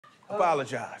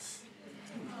Apologize.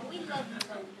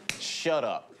 Shut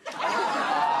up.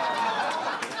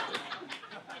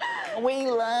 We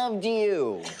loved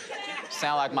you.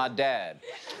 Sound like my dad.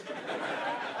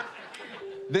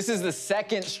 This is the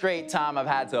second straight time I've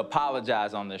had to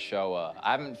apologize on this show.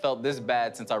 I haven't felt this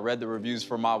bad since I read the reviews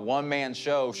for my one-man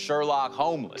show, Sherlock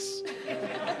Homeless.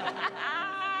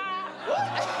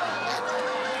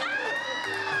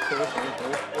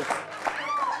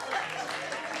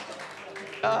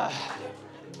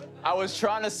 I was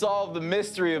trying to solve the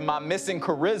mystery of my missing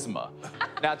charisma.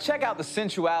 Now, check out the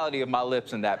sensuality of my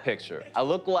lips in that picture. I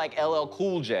look like LL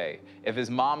Cool J if his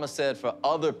mama said for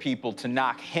other people to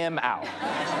knock him out.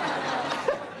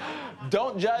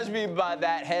 Don't judge me by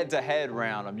that head-to-head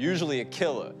round. I'm usually a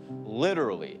killer,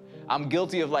 literally. I'm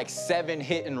guilty of like 7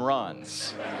 hit and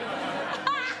runs.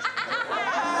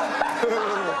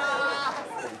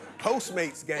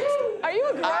 Postmates gangster. Are you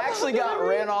a I actually got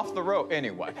ran off the road.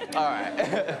 Anyway, all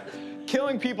right.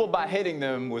 Killing people by hitting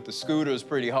them with the scooter is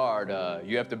pretty hard.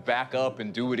 You have to back up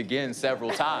and do it again several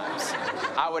times.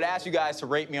 I would ask you guys to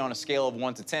rate me on a scale of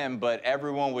 1 to 10, but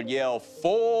everyone would yell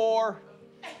 4.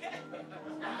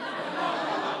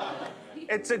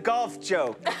 It's a golf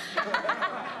joke.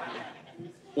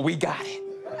 We got it.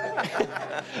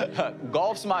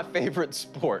 Golf's my favorite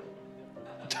sport.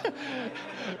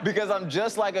 Because I'm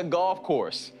just like a golf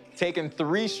course. Taking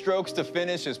 3 strokes to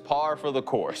finish is par for the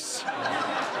course.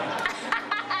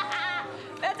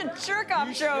 That's a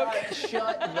jerk-off joke.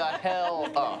 Shut the hell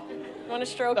up. You want to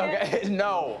stroke it? Okay,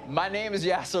 no. My name is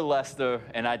Yassir Lester,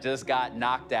 and I just got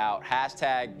knocked out.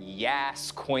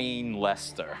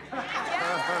 #YassQueenLester.